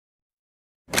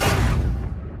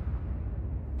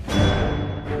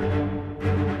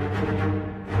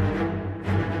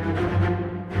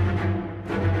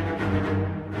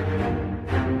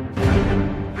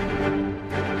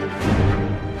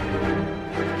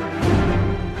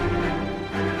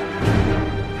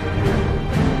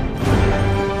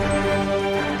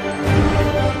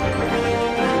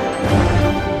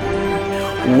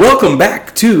Welcome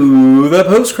back to the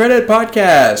Post Credit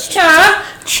Podcast.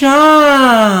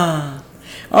 Cha.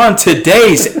 On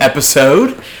today's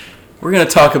episode, we're going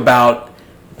to talk about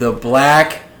the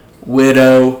Black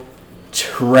Widow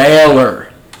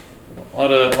trailer. A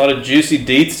lot of juicy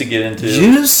deets to get into.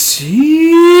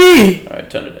 Juicy. All right,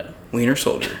 turn it down. Wiener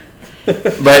Soldier.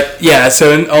 But yeah,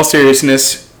 so in all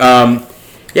seriousness,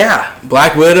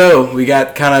 Black Widow. We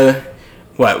got kind of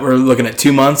we're looking at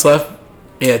 2 months left.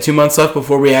 Yeah, 2 months left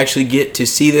before we actually get to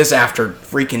see this after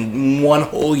freaking 1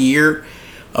 whole year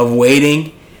of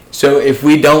waiting. So if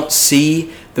we don't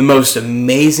see the most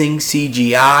amazing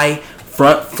CGI,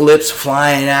 front flips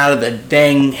flying out of the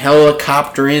dang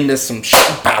helicopter into some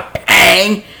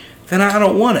bang, then I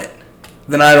don't want it.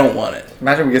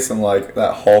 Imagine we get some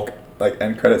that Hulk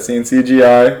end credit scene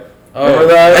CGI. Oh, remember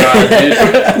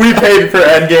that? We paid for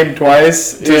Endgame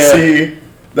twice to see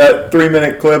that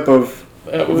 3-minute clip of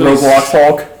Roblox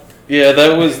Hulk. Yeah,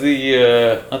 that was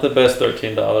the not the best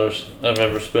 $13 I've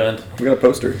ever spent. We got a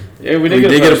poster. Yeah, we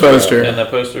did get a poster, and that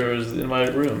poster is in my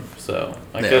room. So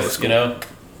I guess cool.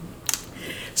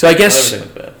 So I guess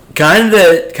kind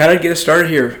of get us started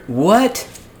here. What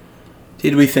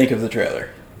did we think of the trailer?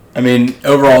 I mean,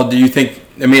 overall, do you think?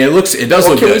 I mean, it does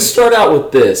look good. Can we start out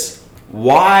with this?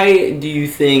 Why do you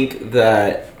think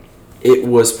that it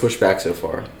was pushed back so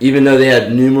far? Even though they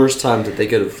had numerous times that they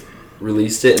could have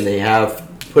released it, and they have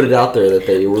put it out there that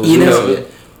they were releasing it.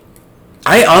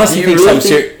 I honestly think I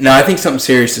think something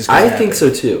serious is going to happen. I think so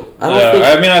too.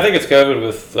 I think it's COVID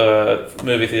with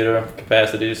movie theater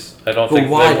capacities. I don't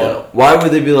think. Why though? Why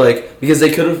would they be because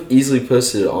they could have easily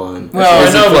posted it on. Well,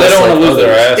 I know, but they don't want to lose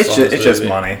their ass. It's just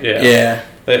money. Yeah.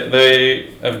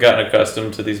 They have gotten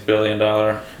accustomed to these $1 billion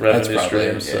revenue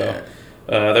streams, so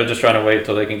they're just trying to wait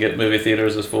till they can get movie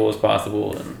theaters as full as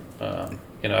possible.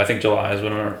 And I think July is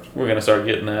when we're going to start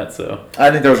getting that. So I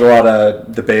think there was a lot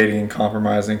of debating and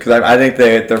compromising because I think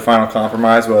their final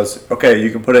compromise was okay.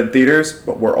 You can put it in theaters,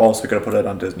 but we're also going to put it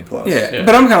on Disney Plus. Yeah,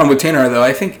 but I'm kind of with Tanner though.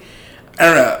 I think I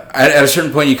don't know. At a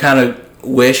certain point, you kind of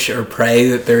wish or pray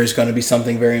that there is going to be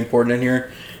something very important in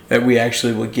here that we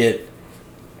actually would get.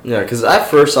 Yeah, because at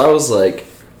first I was like,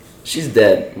 she's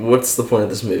dead. What's the point of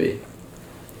this movie?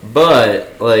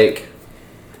 But,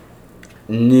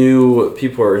 new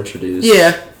people are introduced.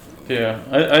 Yeah. Yeah,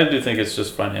 I do think it's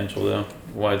just financial, though,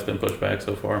 why it's been pushed back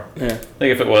so far. Yeah. I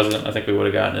think if it wasn't, I think we would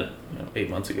have gotten it 8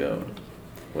 months ago.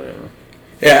 Whatever.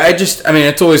 Yeah,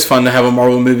 it's always fun to have a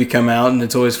Marvel movie come out, and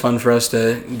it's always fun for us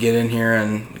to get in here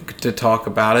and to talk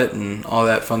about it and all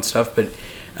that fun stuff. But,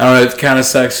 I don't know, it kind of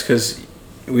sucks because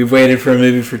we've waited for a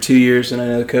movie for 2 years, and I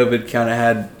know COVID kind of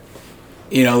had,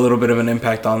 a little bit of an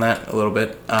impact on that, a little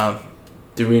bit.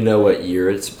 Do we know what year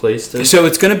it's placed in? So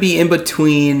it's going to be in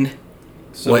between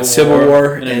Civil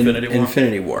War and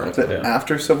Infinity War. Is it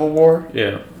after Civil War?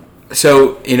 Yeah.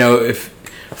 So, if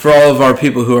for all of our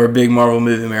people who are big Marvel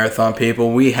movie marathon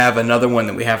people, we have another one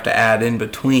that we have to add in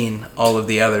between all of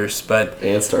the others.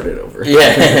 And start it over.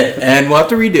 Yeah, and we'll have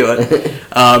to redo it.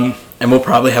 And we'll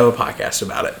probably have a podcast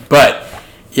about it. But,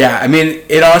 yeah, I mean,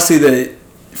 it honestly,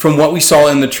 from what we saw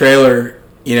in the trailer,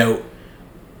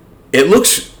 it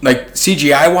looks like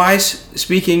CGI-wise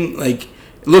speaking, it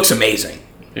looks amazing.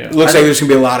 Yeah. It looks like there's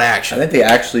going to be a lot of action. I think they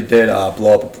actually did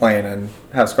blow up a plane and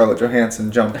have Scarlett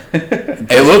Johansson jump.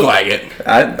 It looked like it.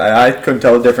 I couldn't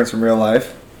tell the difference from real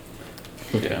life.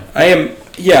 Yeah.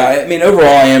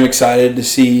 Overall I am excited to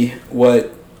see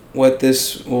what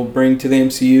this will bring to the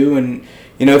MCU. And,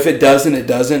 if it doesn't, it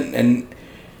doesn't. And,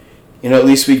 at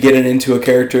least we get it into a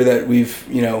character that we've,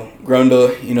 grown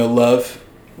to, love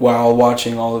while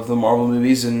watching all of the Marvel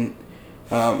movies. And,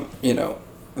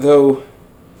 though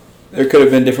there could have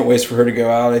been different ways for her to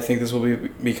go out, I think this will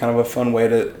be kind of a fun way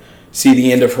to see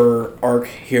the end of her arc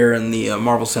here in the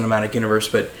Marvel Cinematic Universe.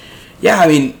 But, yeah,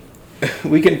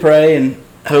 we can pray and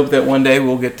hope that one day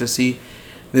we'll get to see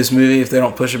this movie if they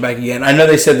don't push it back again. I know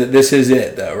they said that this is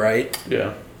it, though, right?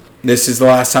 Yeah. This is the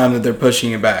last time that they're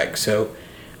pushing it back. So,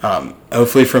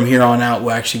 hopefully from here on out,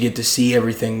 we'll actually get to see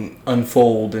everything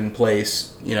unfold in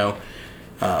place,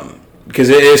 because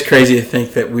it is crazy to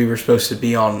think that we were supposed to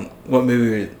be on what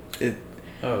movie?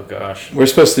 Oh gosh, we're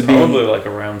supposed to be probably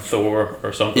around Thor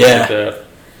or something like that.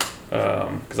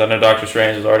 Because I know Doctor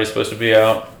Strange is already supposed to be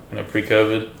out,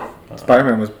 pre-COVID.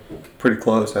 Spider-Man was pretty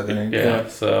close, I think. Yeah.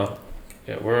 So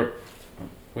we're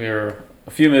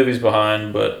a few movies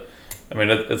behind, but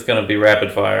it's going to be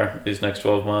rapid fire these next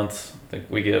 12 months. I think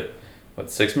we get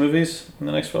 6 movies in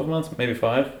the next 12 months, maybe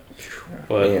 5.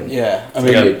 But Man. Yeah, I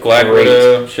we mean, got Black great.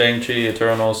 Widow, Shang-Chi,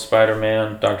 Eternals,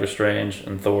 Spider-Man, Doctor Strange,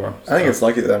 and Thor. I think it's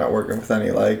lucky they're not working with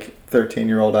any like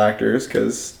 13-year-old actors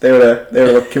because they would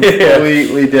look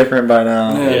completely different by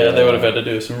now. Yeah, they would have had to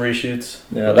do some reshoots.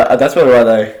 Yeah, that's probably why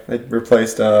they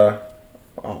replaced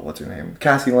what's her name?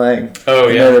 Cassie Lang. Oh,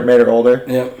 They yeah. made her older,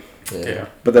 Yep. Yeah.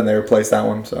 but then they replaced that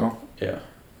one. So Yeah.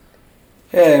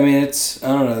 Yeah, I mean, I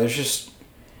don't know. There's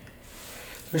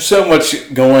so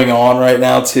much going on right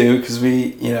now too, because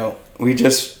we're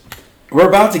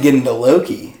about to get into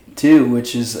Loki too,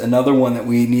 which is another one that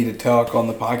we need to talk on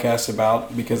the podcast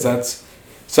about because that's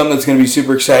something that's going to be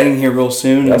super exciting here real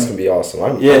soon. That's gonna be awesome. I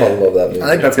love that movie. I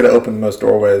think that's going to open most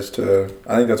doorways to.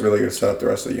 I think that's really going to set up the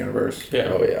rest of the universe.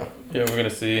 Yeah. Oh yeah. Yeah, we're going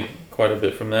to see quite a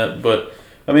bit from that. But,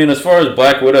 I mean, as far as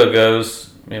Black Widow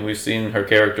goes, I mean, we've seen her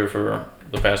character for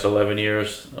the past 11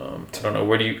 years. I don't know,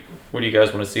 where do you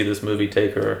guys want to see this movie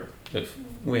take her if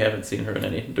we haven't seen her in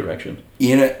any direction?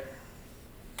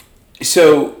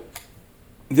 So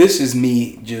this is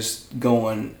me just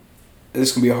going.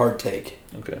 This can be a hard take,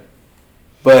 Okay.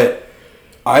 but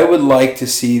I would like to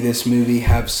see this movie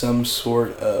have some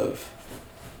sort of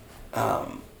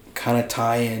kind of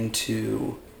tie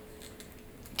into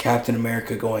Captain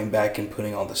America going back and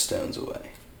putting all the stones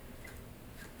away.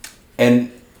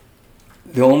 And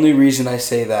the only reason I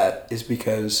say that is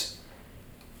because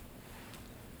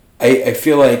I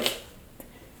feel like,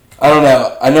 I don't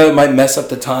know, I know it might mess up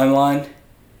the timeline,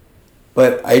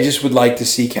 but I just would like to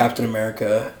see Captain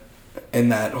America in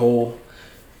that whole...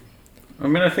 I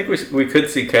mean, I think we could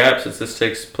see Cap since this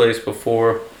takes place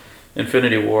before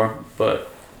Infinity War,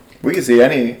 but We can see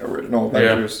any original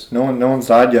Avengers. No one's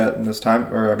died yet in this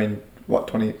time. Or I mean,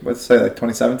 let's say like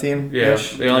 2017. yeah,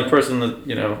 the only person that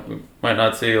we might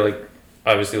not see, like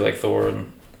obviously like Thor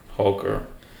and Hulk or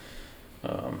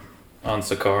on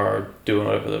Sakaar doing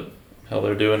whatever the hell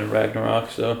they're doing in Ragnarok.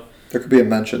 So There could be a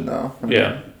mention though. I mean,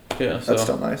 yeah. So that's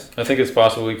still nice. I think it's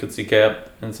possible we could see Cap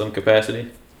in some capacity.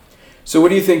 So what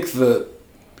do you think the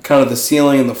kind of the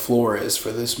ceiling and the floor is for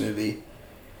this movie?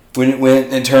 When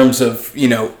in terms of,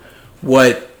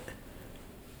 what's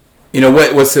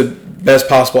the best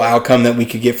possible outcome that we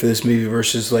could get for this movie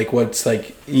versus like what's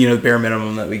like, the bare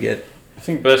minimum that we get? I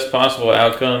think best possible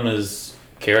outcome is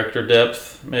character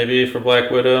depth, maybe for Black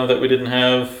Widow that we didn't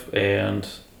have, and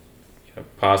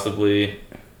possibly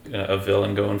a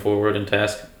villain going forward in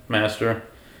Taskmaster.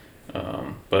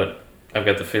 But I've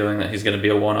got the feeling that he's going to be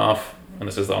a one-off, and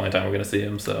this is the only time we're going to see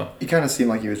him. So He kind of seemed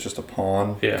like he was just a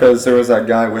pawn. Yeah. Because there was that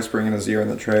guy whispering in his ear in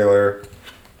the trailer,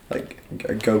 like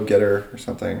a go-getter or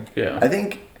something. yeah, I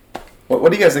think. What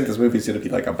do you guys think this movie's going to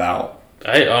be like about?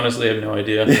 I honestly have no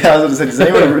idea. Yeah, I was going to say,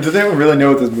 does anyone really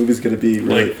know what this movie's going to be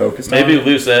really focused Maybe on?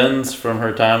 loose ends from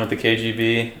her time at the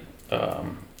KGB,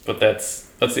 but that's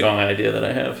the only idea that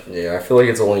I have. Yeah, I feel like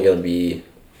it's only gonna be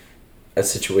a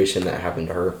situation that happened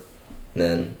to her, and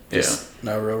then just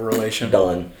No real relation.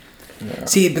 done. Yeah.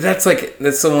 See, but that's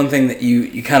the one thing that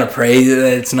you kind of pray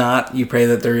that it's not. You pray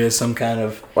that there is some kind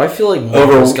of... Well, I feel like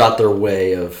Marvel's got their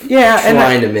way of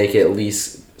trying to make it at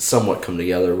least somewhat come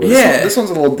together. With This one's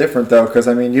a little different though, because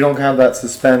I mean, you don't have that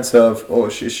suspense of,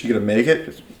 is she gonna make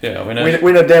it? Yeah,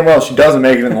 We know damn well she doesn't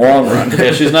make it in the long run.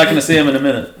 yeah, she's not going to see him in a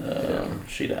minute.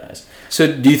 She dies.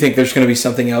 So do you think there's going to be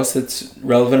something else that's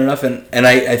relevant enough? And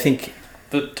I think...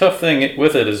 The tough thing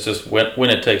with it is just when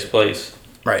it takes place.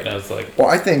 Right. It's like, Well,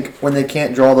 I think when they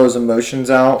can't draw those emotions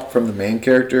out from the main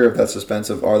character, of that suspense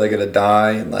of are they gonna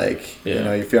die, and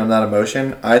you're feeling that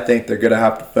emotion, I think they're gonna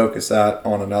have to focus that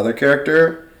on another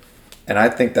character. And I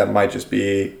think that might just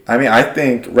be... I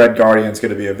think Red Guardian's going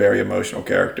to be a very emotional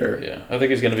character. yeah, I think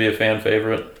he's going to be a fan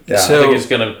favorite. Yeah. I think he's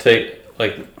going to take,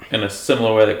 like, in a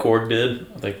similar way that Korg did.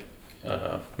 I think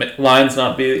lines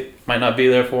might not be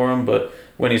there for him, but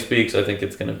when he speaks, I think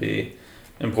it's going to be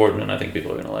important, and I think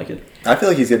people are going to like it. I feel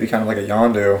like he's going to be kind of like a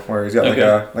Yondu, where he's got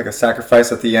Okay. like a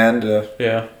sacrifice at the end.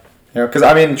 Yeah. Because,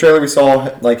 in the trailer we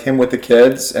saw like him with the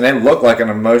kids, and it looked like an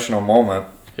emotional moment.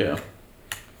 Yeah.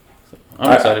 So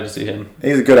I'm excited to see him.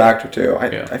 He's a good actor, too.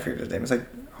 Yeah. I forget his name. It's like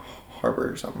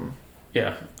Harbor or something.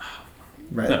 Yeah.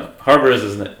 Right. No, Harbor is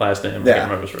his last name. I Yeah. can't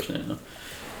remember his first name, though.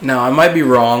 Now, I might be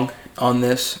wrong on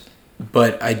this,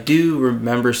 but I do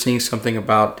remember seeing something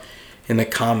about in the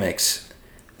comics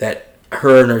that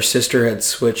her and her sister had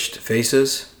switched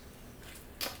faces.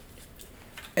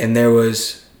 And there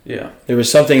was a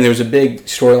big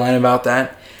storyline about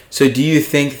that. So do you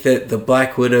think that the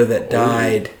Black Widow that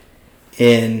died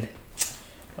in...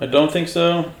 I don't think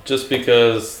so, just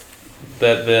because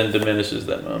that then diminishes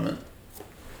that moment.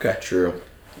 Okay. True.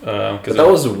 But But that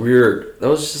was weird. That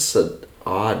was just an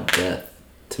odd death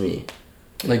to me.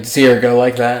 Like to see her go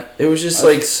like that. It was just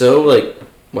like so like,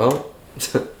 well,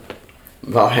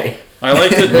 bye. I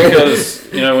liked it because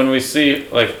when we see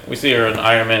her in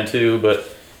Iron Man 2, but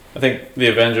I think the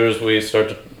Avengers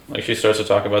she starts to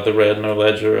talk about the Red in her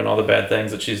ledger and all the bad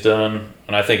things that she's done,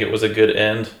 and I think it was a good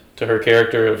end to her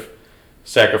character of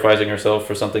sacrificing herself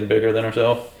for something bigger than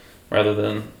herself, rather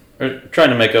than trying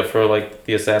to make up for like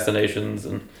the assassinations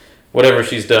and whatever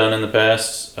she's done in the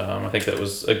past. I think that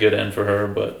was a good end for her,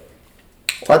 but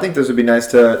I think this would be nice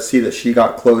to see that she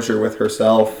got closure with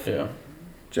herself. Yeah.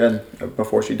 Jen,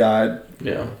 before she died.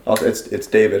 Yeah. Also, it's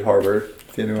David Harbour.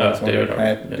 If anyone wants David to, Harbour, I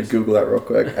had to yes. Google that real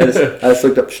quick. I just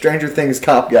looked up Stranger Things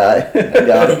cop guy. I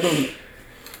got it.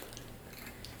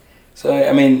 So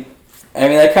I mean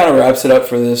that kind of wraps it up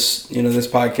for this this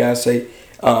podcast.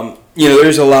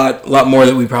 There's a lot more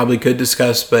that we probably could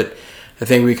discuss, but I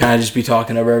think we kind of just be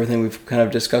talking over everything we've kind of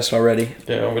discussed already.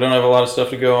 Yeah, we don't have a lot of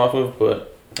stuff to go off of,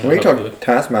 but We can talk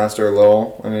Taskmaster a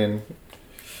little. I mean,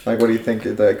 like, what do you think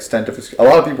the extent of his... A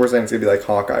lot of people are saying it's going to be like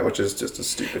Hawkeye, which is just a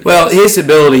stupid... Well, his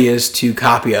ability is to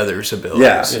copy others'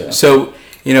 abilities. Yeah. So,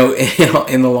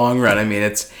 in the long run, I mean,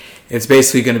 it's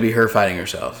basically going to be her fighting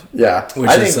herself. Yeah.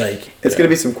 Which is like... It's going to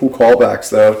be some cool callbacks,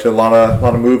 though, to a lot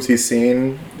of moves he's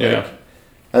seen. Yeah.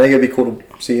 I think it'd be cool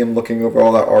to see him looking over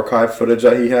all that archive footage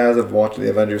that he has of watching the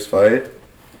Avengers fight.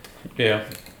 Yeah.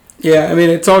 Yeah, I mean,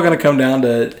 it's all going to come down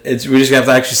to we just have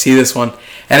to actually see this one,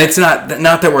 and it's not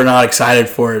that we're not excited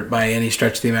for it by any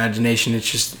stretch of the imagination. It's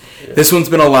just this one's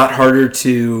been a lot harder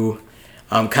to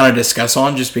kind of discuss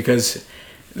on, just because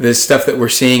the stuff that we're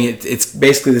seeing it's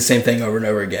basically the same thing over and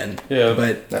over again. Yeah,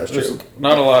 but that's true.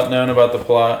 Not a lot known about the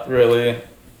plot really,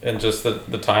 and just the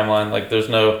timeline. Like, there's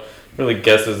no really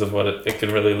guesses of what it could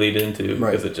really lead into,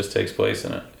 because it just takes place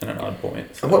in an odd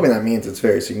point. So. I'm hoping that means it's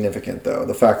very significant, though.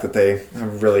 The fact that they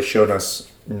have really shown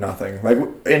us nothing. Like,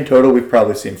 in total, we've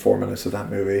probably seen 4 minutes of that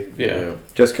movie. Yeah.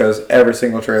 Just because every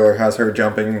single trailer has her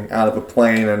jumping out of a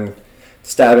plane and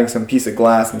stabbing some piece of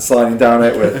glass and sliding down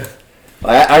it with...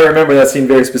 I remember that scene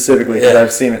very specifically because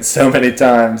I've seen it so many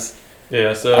times.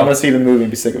 Yeah, so... I'm going to see the movie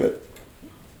and be sick of it.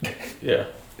 Yeah.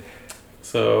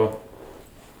 So...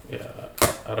 Yeah.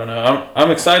 I don't know.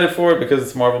 I'm excited for it because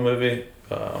it's a Marvel movie,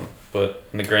 but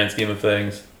in the grand scheme of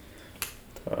things,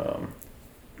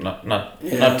 not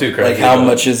too crazy. Like, how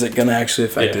much is it going to actually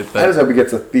affect it? But I just hope he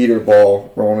gets a theater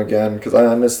ball rolling again, because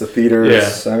I miss the theaters.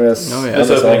 Yeah. I miss this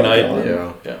opening night.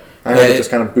 Yeah. I hope it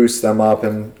just kind of boosts them up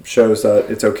and shows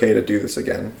that it's okay to do this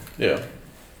again. Yeah.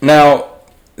 Now,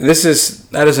 that is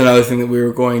another thing that we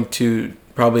were going to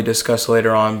probably discuss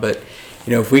later on, but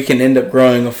if we can end up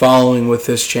growing a following with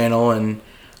this channel, and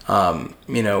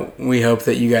we hope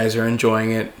that you guys are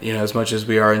enjoying it, as much as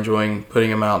we are enjoying putting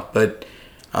them out. But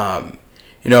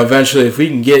eventually, if we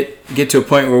can get to a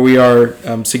point where we are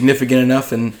significant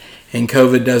enough, and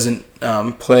COVID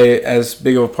doesn't play as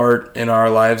big of a part in our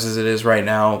lives as it is right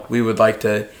now, we would like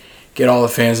to get all the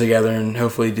fans together and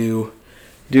hopefully do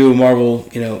Marvel,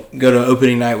 go to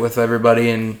opening night with everybody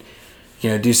and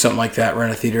do something like that,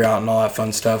 rent a theater out and all that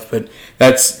fun stuff. But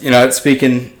that's, it's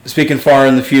speaking far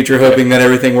in the future, hoping that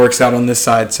everything works out on this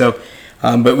side. So,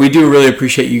 but we do really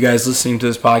appreciate you guys listening to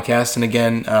this podcast. And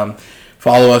again,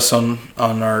 follow us on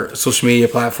our social media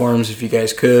platforms if you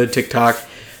guys could: TikTok,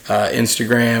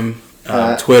 Instagram,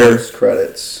 Twitter.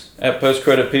 Postcredits. At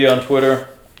PostCreditP on Twitter,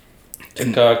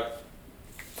 TikTok.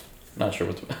 Not sure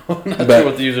what the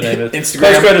username is.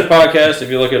 Instagram. Postcredits Podcast. If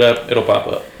you look it up, it'll pop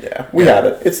up. Yeah, we have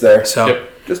it. It's there. So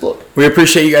just look. We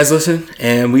appreciate you guys listening,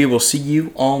 and we will see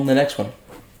you on the next one.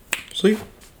 See you.